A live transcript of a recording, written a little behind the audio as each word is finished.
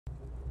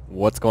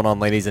What's going on,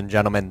 ladies and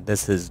gentlemen?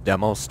 This is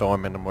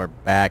DemoStorm, and we're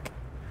back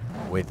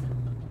with,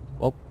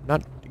 well,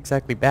 not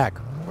exactly back.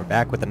 We're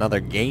back with another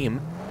game.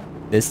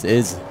 This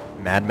is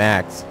Mad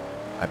Max.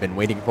 I've been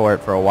waiting for it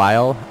for a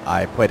while.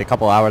 I played a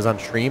couple hours on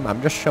stream.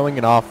 I'm just showing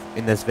it off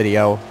in this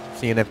video,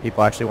 seeing if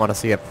people actually want to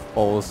see a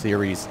full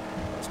series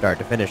start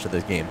to finish of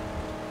this game.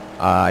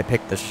 I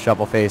picked the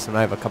shovel face, and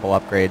I have a couple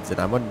upgrades, and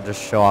I wanted to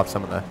just show off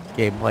some of the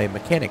gameplay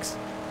mechanics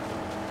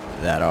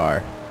that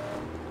are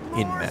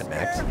in Mad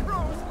Max.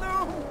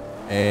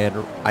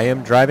 And I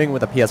am driving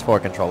with a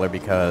PS4 controller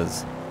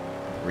because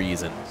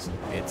reasons.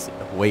 It's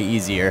way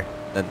easier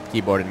than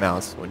keyboard and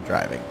mouse when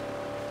driving.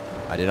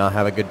 I did not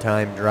have a good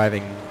time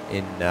driving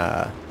in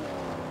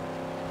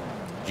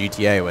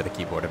GTA with a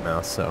keyboard and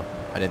mouse, so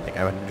I didn't think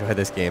I would enjoy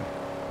this game.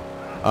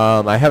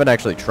 I haven't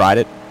actually tried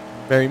it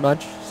very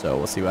much, so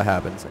we'll see what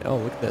happens. Oh,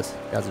 look at this.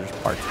 Guys are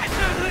just parked.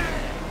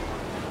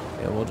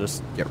 And we'll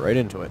just get right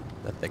into it,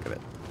 the thick of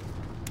it.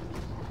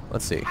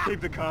 Let's see.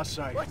 Keep the car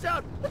safe. Watch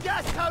out!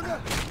 Gas counter!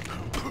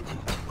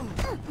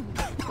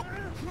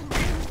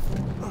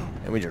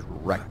 And we just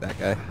wrecked that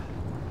guy.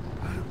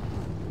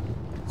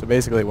 So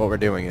basically what we're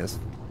doing is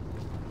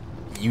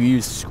you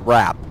use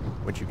scrap,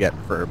 which you get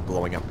for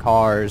blowing up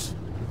cars,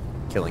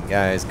 killing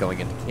guys,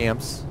 going into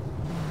camps,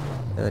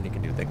 and then you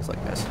can do things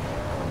like this.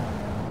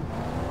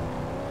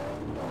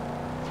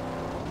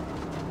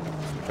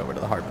 Switch over to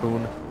the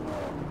harpoon.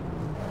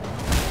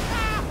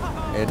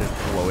 And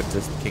just blow it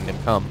to Kingdom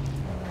Come.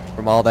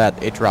 From all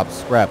that, it drops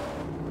scrap,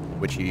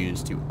 which you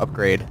use to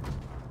upgrade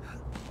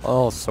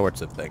all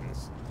sorts of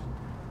things.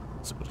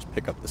 So we'll just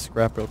pick up the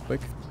scrap real quick.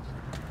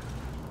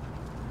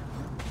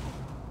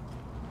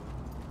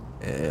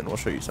 And we'll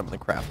show you some of the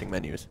crafting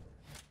menus.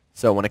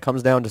 So when it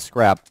comes down to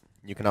scrap,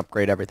 you can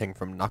upgrade everything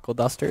from knuckle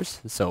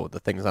dusters, so the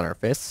things on our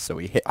fists, so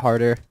we hit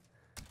harder.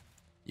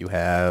 You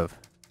have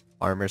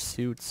armor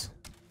suits.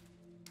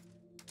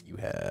 You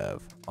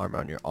have armor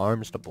on your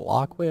arms to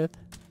block with.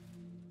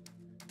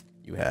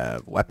 You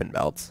have weapon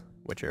belts,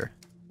 which are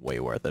way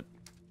worth it.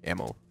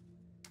 Ammo.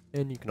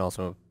 And you can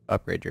also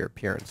upgrade your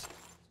appearance.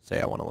 Say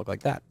I want to look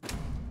like that.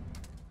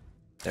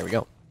 There we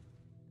go.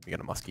 You got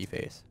a musky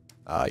face.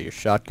 Your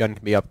shotgun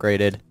can be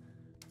upgraded.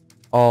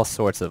 All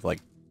sorts of like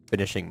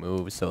finishing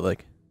moves. So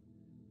like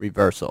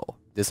reversal,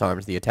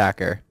 disarms the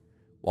attacker,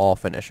 wall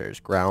finishers,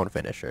 ground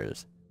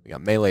finishers. We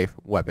got melee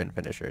weapon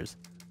finishers.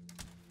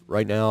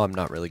 Right now I'm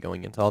not really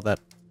going into all that.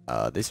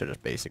 These are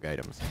just basic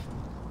items.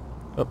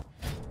 Oh.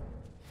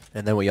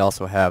 And then we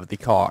also have the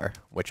car,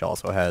 which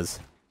also has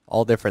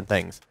all different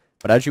things.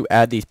 But as you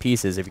add these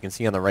pieces, if you can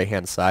see on the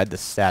right-hand side, the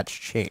stats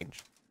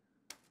change.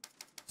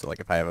 So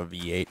like if I have a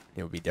V8,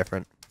 it would be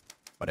different.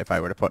 But if I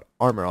were to put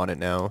armor on it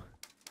now,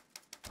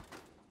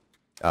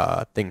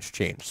 things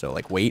change. So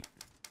like weight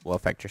will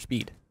affect your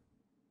speed.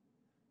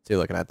 So you're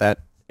looking at that.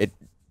 It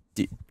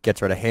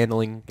gets rid of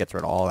handling, gets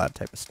rid of all that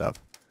type of stuff.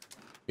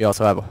 We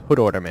also have hood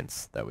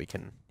ornaments that we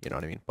can, you know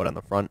what I mean, put on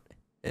the front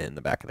and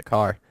the back of the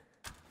car.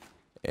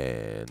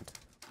 And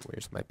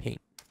where's my paint?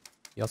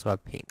 You also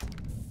have paint,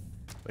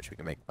 which we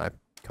can make my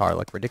car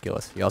look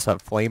ridiculous. You also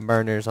have flame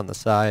burners on the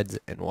sides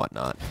and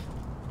whatnot.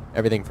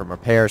 Everything from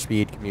repair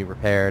speed can be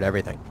repaired,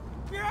 everything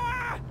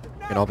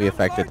can all be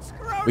affected.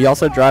 We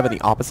also drive on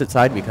the opposite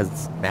side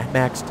because Mad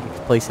Max takes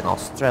place in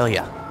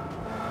Australia.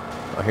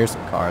 Oh, here's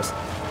some cars.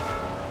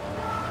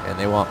 And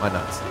they want my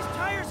nuts. These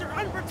tires are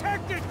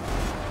unprotected.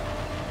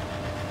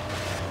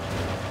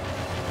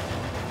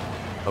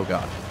 Oh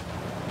god.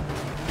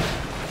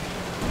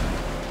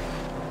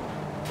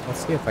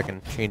 Let's see if I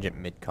can change it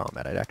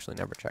mid-combat. I'd actually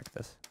never checked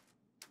this.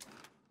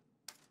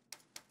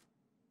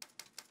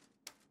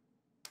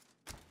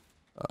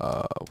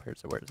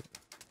 Where is it?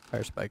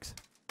 Tire spikes.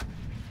 Yeah,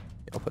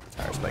 I'll put the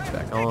tire spikes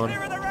back on.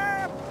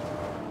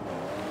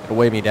 It'll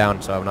weigh me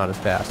down so I'm not as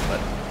fast, but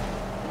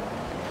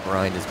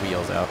grind his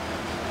wheels out.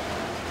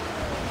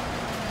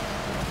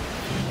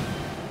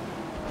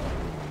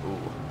 Ooh.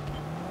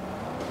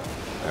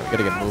 Alright, we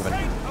gotta get moving,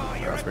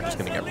 or else we're just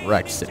gonna get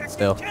wrecked sitting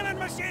still.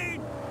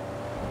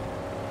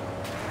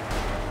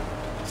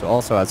 So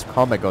also, as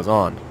combat goes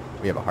on,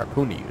 we have a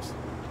harpoon to use.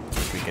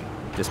 We can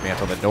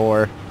dismantle the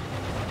door,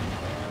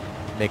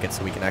 make it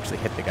so we can actually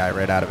hit the guy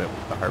right out of it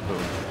with the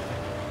harpoon.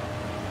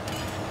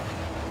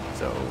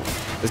 So,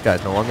 this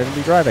guy's no longer going to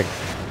be driving.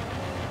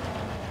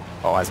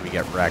 Oh, as we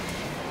get wrecked.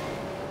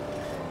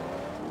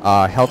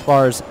 Health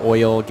bars,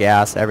 oil,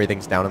 gas,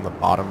 everything's down in the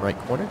bottom right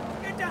corner.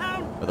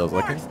 For those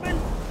looking.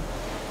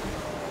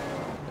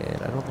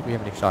 And I don't think we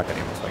have any shotgun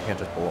ammo, so I can't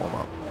just blow them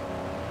up.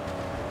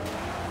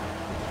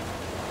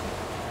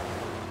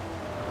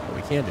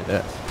 We can do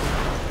this.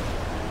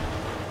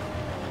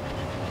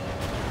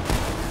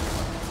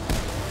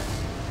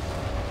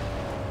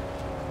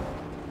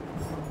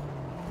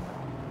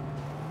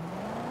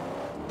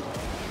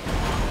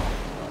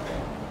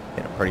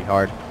 Hit him pretty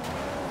hard.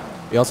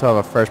 We also have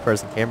a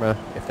first-person camera,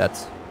 if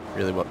that's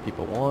really what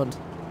people want.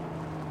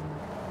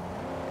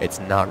 It's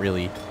not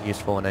really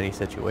useful in any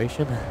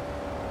situation.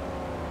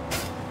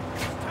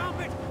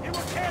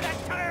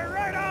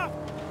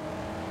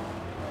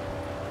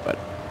 But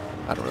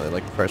I don't really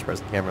like the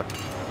first-person camera.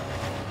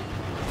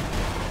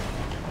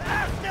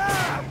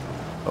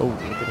 Oh,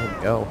 look at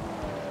him go.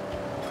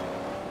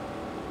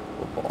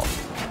 Football.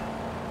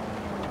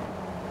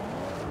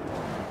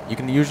 You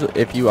can usually,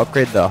 if you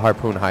upgrade the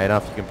harpoon high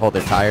enough, you can pull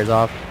their tires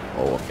off.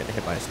 Oh, I'm getting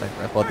hit by a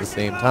sniper rifle at the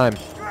same time.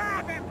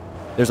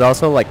 There's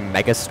also like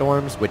mega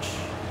storms, which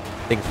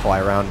things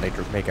fly around and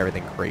they make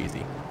everything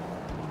crazy.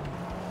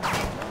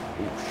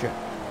 Oh shit.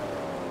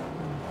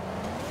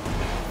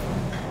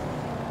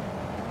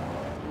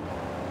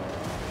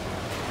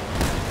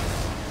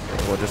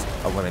 Okay, we'll just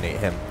eliminate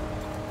him.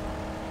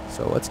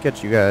 So let's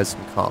get you guys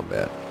some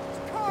combat.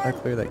 Did I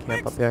clear that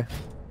camp up there?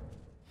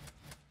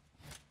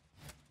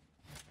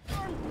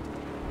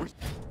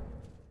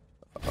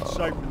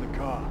 Safe in the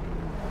car.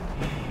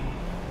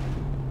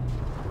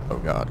 Oh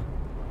god.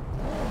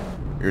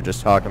 We were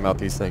just talking about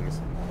these things.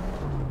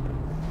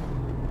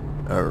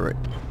 Alright.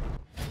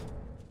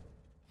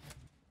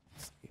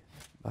 Let's see.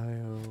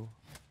 Bio.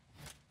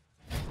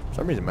 For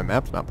some reason my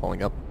map's not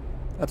pulling up.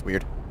 That's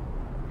weird.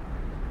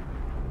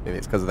 Maybe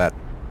it's because of that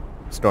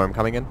storm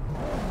coming in.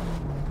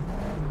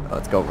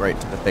 Let's go right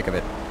to the thick of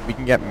it. We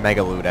can get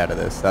mega loot out of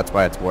this. That's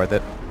why it's worth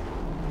it.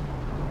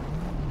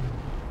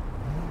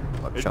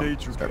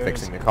 Start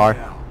fixing the car.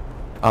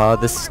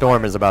 This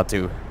storm is about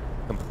to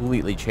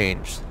completely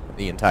change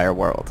the entire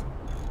world.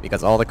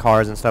 Because all the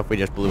cars and stuff we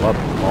just blew up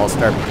all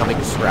start becoming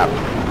scrap.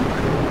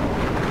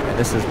 And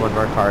this is when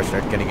our cars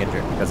start getting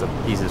injured because of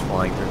pieces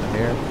flying through the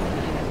air.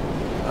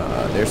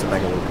 There's a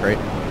mega loot crate.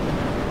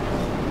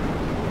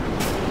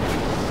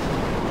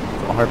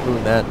 So I'll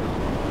harpoon that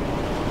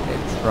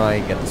and try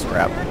and get the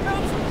scrap.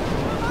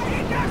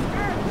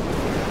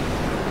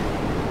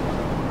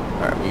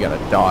 Alright, we gotta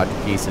dodge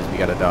pieces, we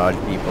gotta dodge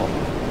people.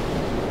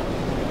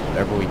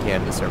 Whatever we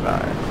can to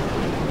survive.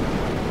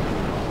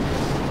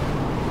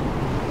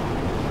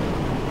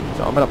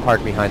 So I'm gonna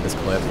park behind this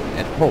cliff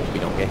and hope we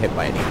don't get hit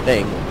by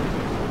anything.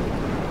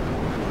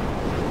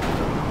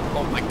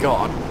 Oh my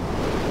god.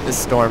 This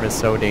storm is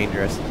so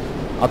dangerous.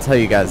 I'll tell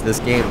you guys,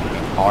 this game can be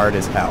hard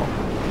as hell.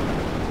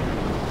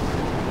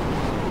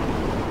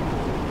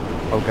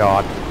 Oh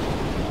god.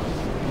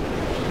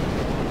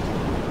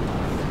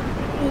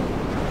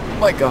 Oh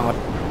my god.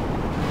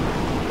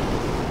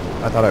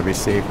 I thought I'd be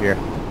safe here.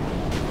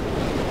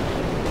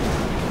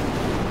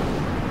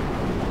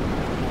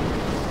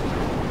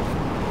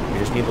 We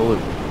just need the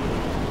loot.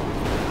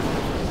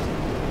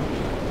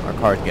 Our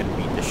car's getting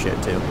beat to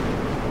shit too.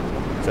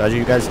 So as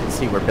you guys can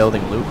see, we're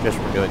building loot just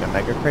from doing a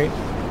mega crate.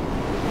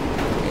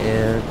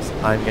 And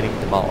I'm getting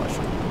demolished.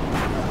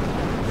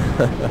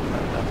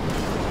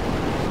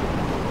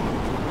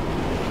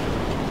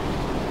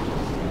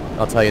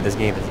 I'll tell you, this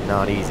game is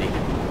not easy.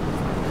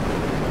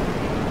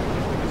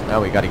 So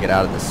now we gotta get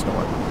out of this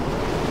storm.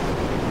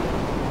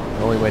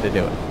 The only way to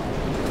do it.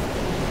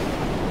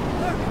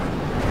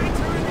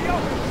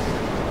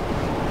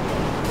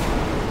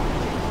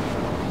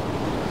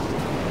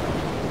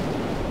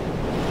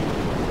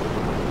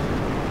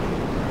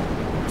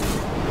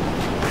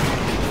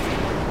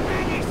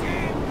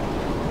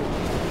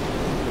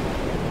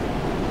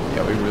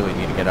 Yeah, we really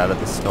need to get out of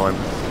this storm.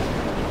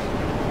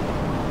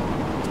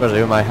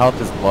 Especially when my health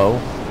is low,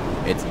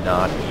 it's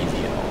not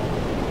easy at all.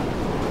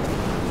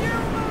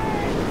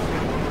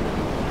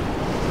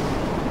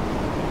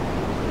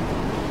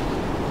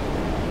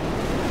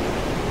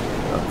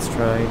 Let's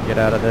try and get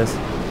out of this.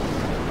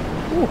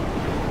 Whew.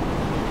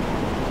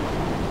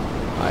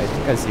 I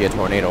think I see a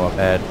tornado up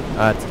ahead.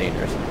 That's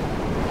dangerous.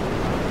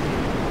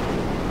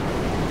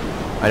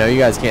 I know you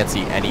guys can't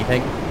see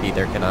anything,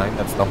 neither can I.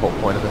 That's the whole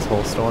point of this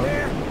whole storm.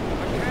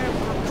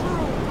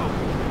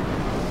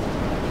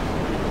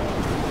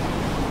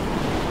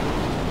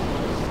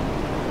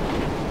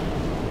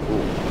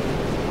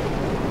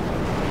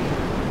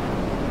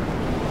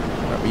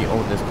 We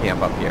own this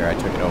camp up here. I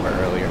took it over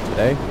earlier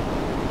today.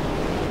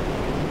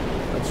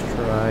 Let's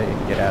try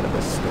and get out of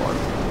this storm.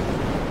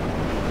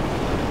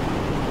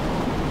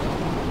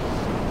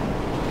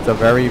 It's a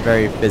very,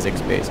 very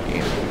physics-based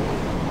game.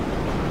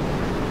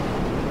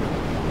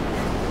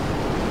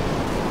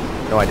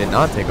 No, I did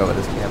not take over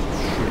this camp.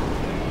 Shit.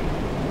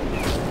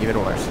 Even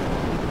worse.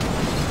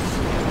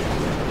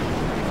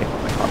 I can't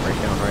let my car break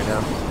down right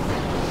now.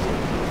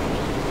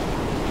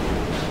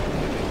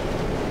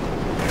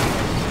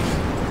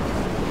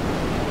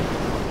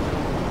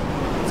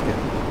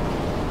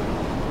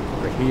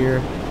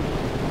 Here.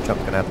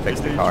 Chump's gonna have to fix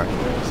the car.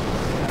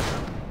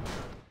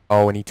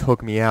 Oh, and he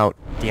took me out.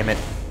 Damn it.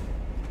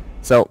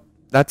 So,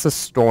 that's a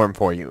storm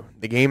for you.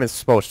 The game is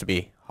supposed to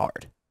be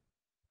hard.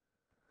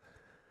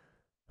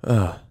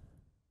 Ugh.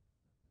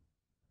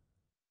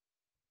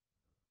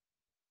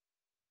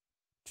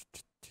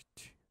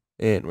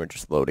 And we're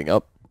just loading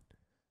up.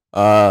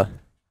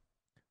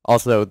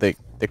 Also, the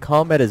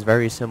combat is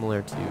very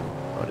similar to...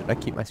 Oh, did I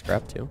keep my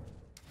scrap too?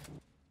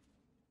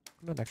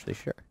 I'm not actually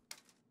sure.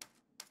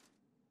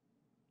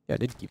 Yeah, I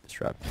did keep the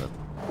strap.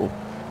 Cool.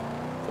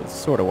 So it's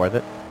sort of worth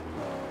it.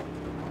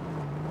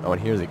 Oh,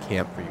 and here's a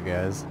camp for you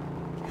guys.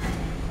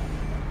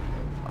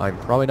 I'm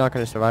probably not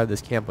going to survive.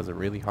 This camp was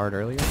really hard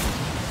earlier.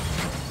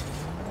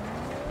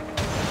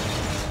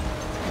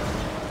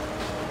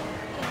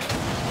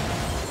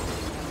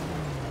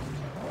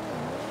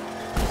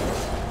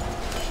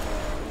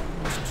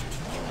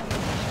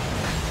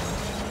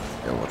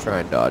 try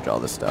and dodge all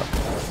this stuff.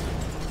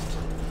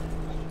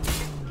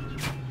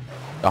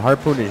 The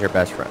harpoon is your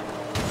best friend.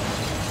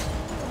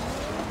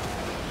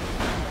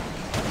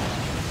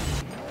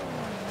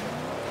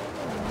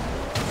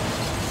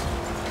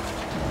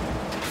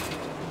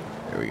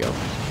 There we go.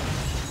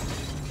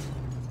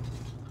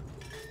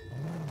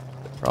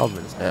 The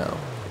problem is now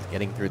is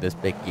getting through this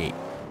big gate.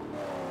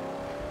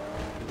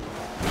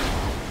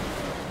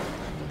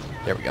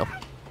 There we go.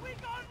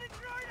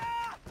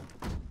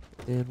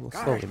 And we'll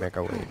slowly make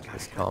our way into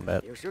this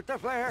combat. You shoot the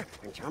flare,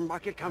 and John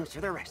Bucket comes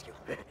to the rescue.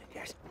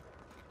 Yes.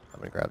 I'm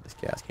gonna grab this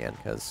gas can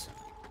because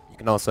you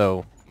can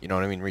also, you know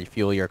what I mean,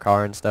 refuel your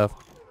car and stuff.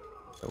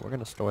 So we're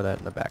gonna store that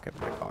in the back of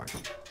my car.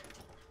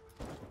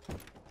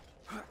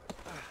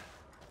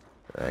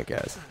 Alright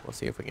guys, we'll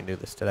see if we can do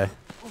this today.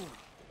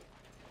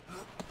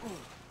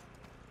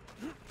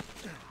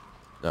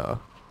 No.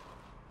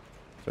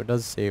 So it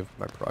does save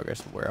my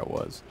progress of where I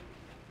was.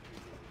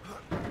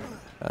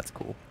 That's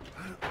cool.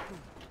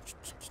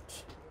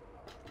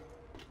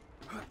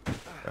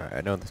 Alright,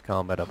 I know there's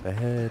combat up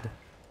ahead.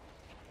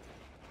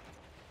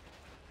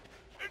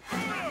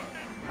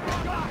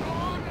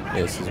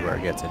 This is where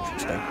it gets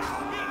interesting.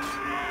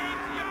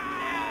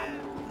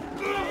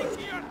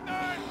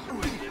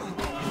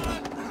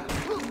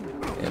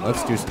 And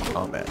let's do some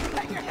combat.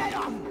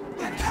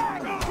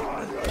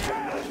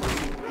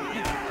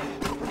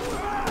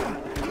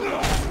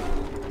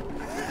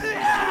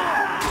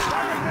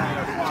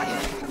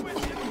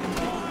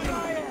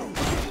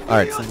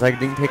 Alright, since I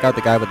didn't take out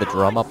the guy with the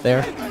drum up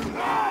there.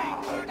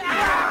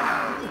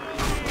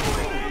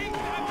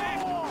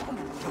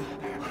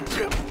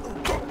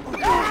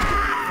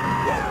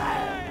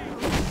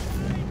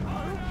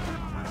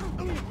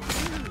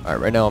 Alright,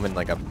 right now I'm in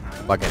like a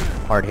fucking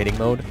hard-hitting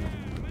mode.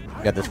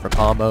 Got this for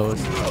combos.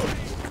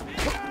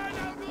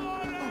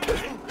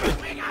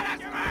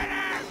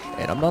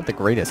 And I'm not the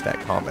greatest at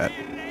combat.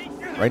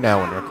 Right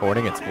now when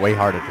recording, it's way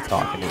harder to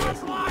talk into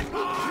this.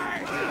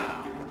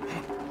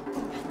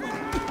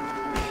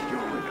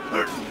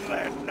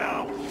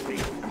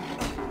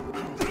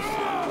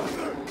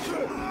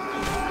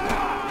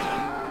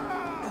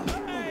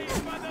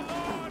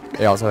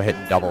 They also hit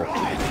double.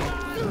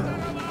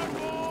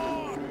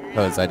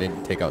 Because I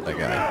didn't take out that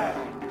guy.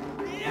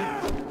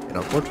 And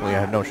unfortunately I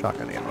have no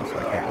shotgun ammo, so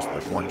I can't just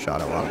like one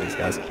shot at a lot of these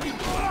guys.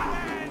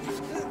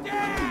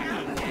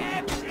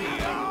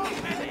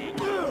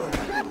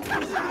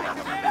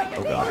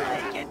 Oh god.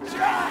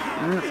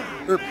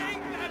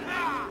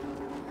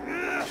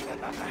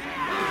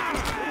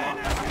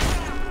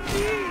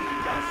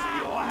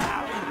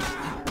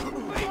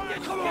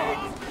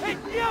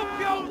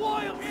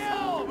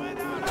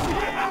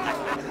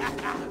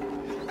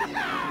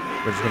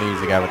 We're just gonna use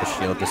the guy with the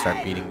shield to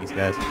start beating these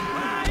guys.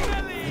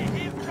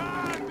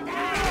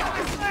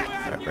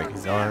 Alright, break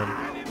his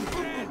arm.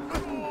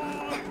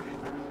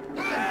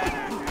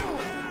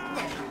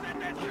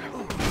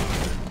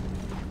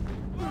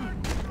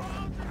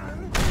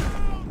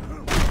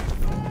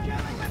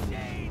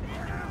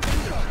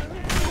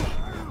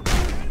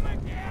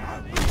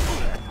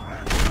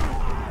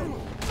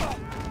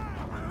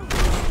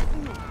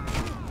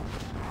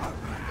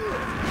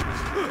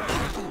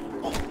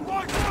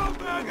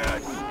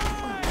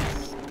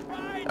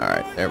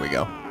 Alright, there we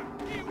go.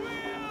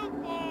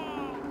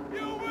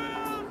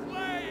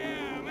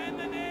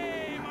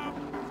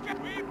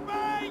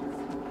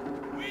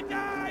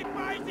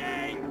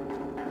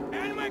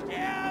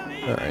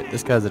 Alright,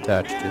 this guy's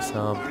attached to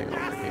something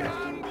over here.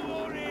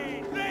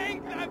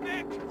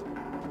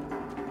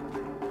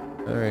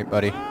 Alright,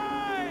 buddy.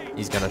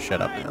 He's gonna shut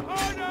up now.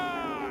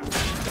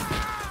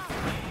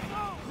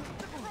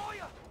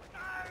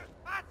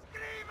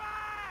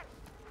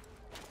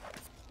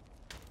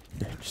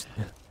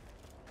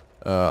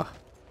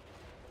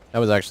 That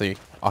was actually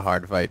a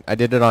hard fight. I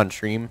did it on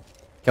stream.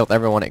 Killed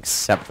everyone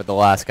except for the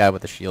last guy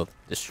with the shield.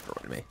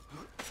 Destroyed me.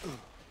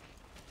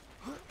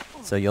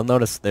 So you'll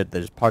notice that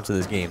there's parts of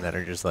this game that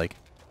are just like,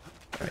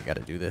 I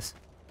gotta do this.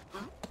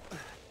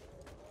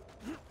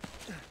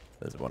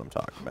 This is what I'm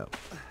talking about.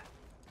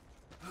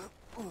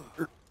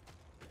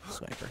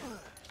 Sniper.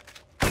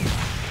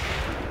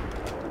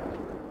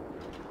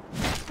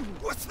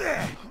 What's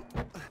there?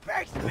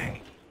 Face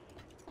me!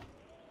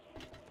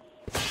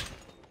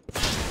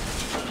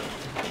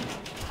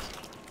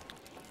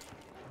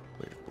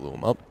 We just blew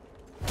him up.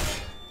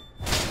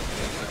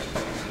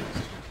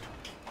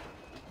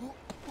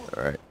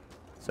 Alright.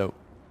 So,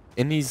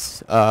 in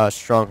these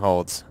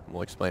strongholds,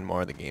 we'll explain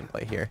more of the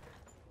gameplay here.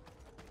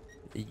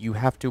 You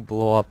have to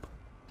blow up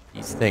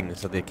these things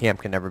so the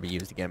camp can never be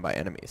used again by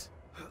enemies.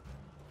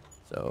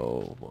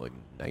 So, we'll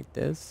ignite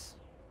this.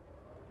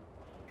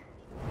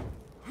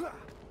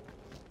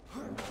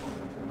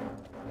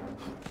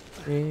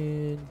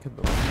 And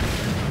kaboom.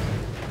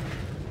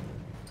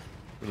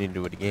 We need to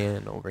do it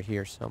again over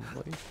here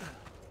someplace.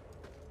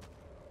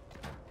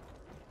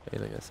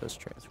 Anything that says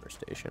transfer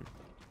station.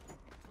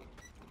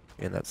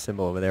 And that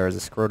symbol over there is a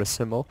Scrotus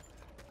symbol.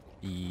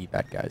 The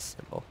bad guy's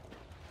symbol.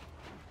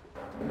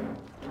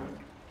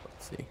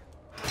 Let's see.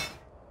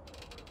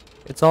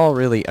 it's all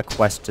really a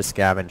quest to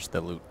scavenge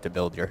the loot to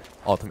build your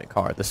ultimate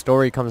car. The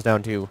story comes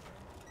down to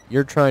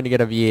you're trying to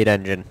get a V8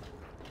 engine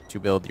to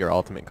build your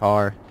ultimate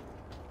car,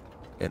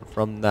 and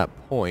from that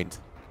point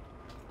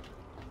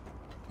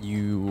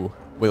you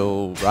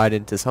will ride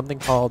into something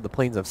called the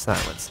Plains of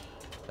Silence.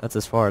 That's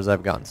as far as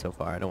I've gotten so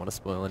far. I don't want to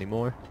spoil any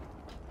more.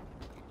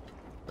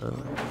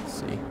 Let's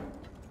see. I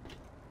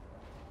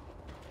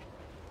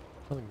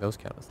don't think those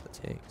count as the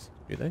tanks,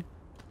 do they?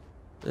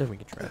 Then we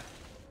can try.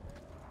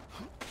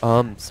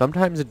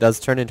 Sometimes it does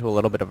turn into a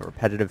little bit of a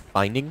repetitive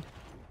finding,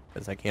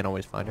 because I can't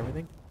always find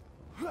everything.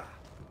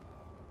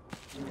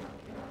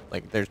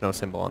 Like, there's no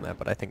symbol on that,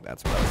 but I think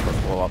that's what I was supposed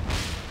to blow up.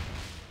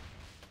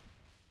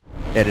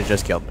 And it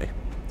just killed me.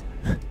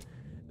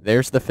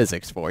 There's the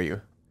physics for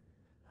you.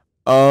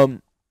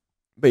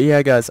 But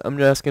yeah, guys, I'm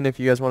just asking if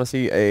you guys want to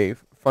see a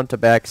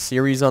front-to-back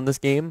series on this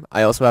game.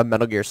 I also have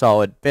Metal Gear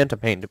Solid Phantom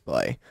Pain to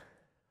play.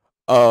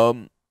 You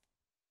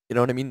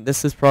know what I mean?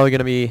 This is probably going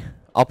to be...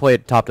 I'll play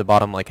it top to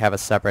bottom, like have a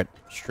separate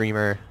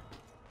streamer,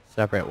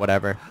 separate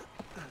whatever.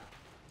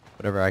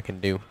 Whatever I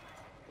can do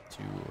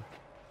to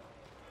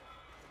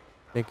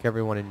make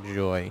everyone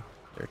enjoy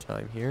their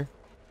time here.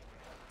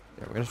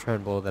 Yeah, we're going to try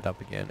and blow that up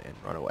again and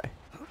run away.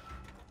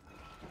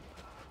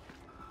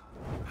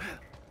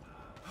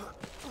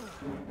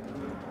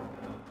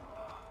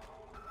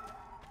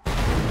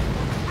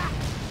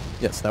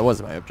 Yes, that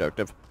was my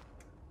objective.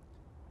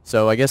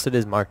 So I guess it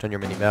is marked on your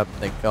minimap,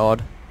 thank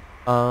God.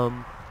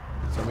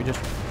 So we just,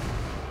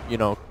 you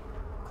know,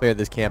 cleared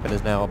this camp. It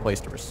is now a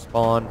place to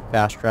respawn,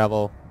 fast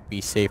travel,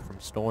 be safe from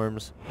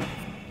storms,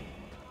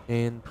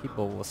 and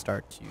people will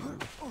start to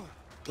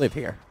live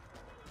here.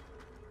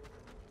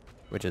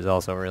 Which is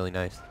also really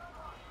nice,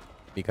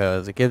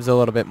 because it gives a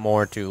little bit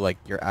more to, like,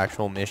 your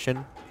actual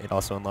mission. It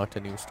also unlocked a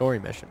new story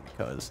mission,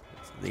 because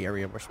it's the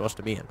area we're supposed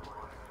to be in.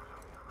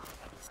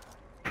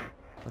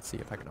 Let's see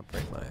if I can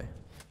upgrade my...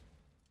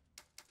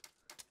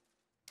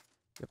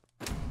 Yep,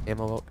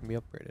 ammo vault can be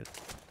upgraded.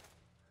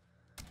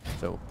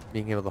 So,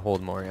 being able to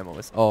hold more ammo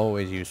is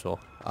always useful.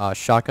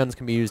 Shotguns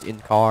can be used in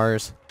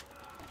cars.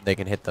 They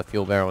can hit the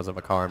fuel barrels of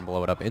a car and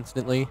blow it up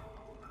instantly.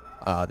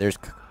 There's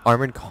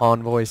armored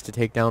convoys to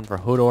take down for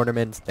hood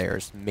ornaments.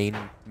 There's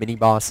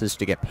mini-bosses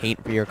to get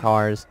paint for your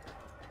cars.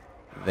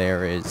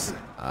 There is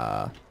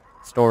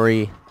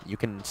story. You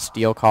can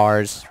steal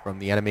cars from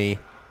the enemy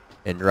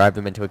and drive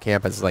them into a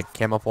camp as, like,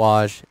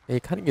 camouflage.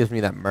 It kind of gives me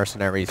that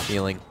Mercenaries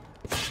feeling.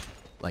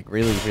 Like,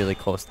 really, really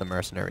close to the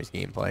Mercenaries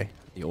gameplay.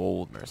 The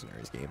old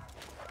Mercenaries game.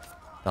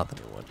 Not the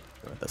new one,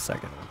 but the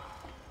second one.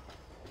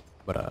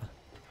 But,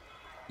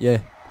 yeah.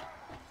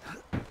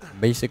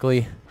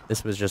 Basically,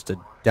 this was just a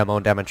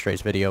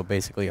demonstrates video,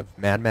 basically, of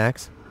Mad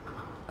Max.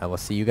 I will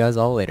see you guys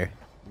all later.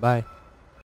 Bye.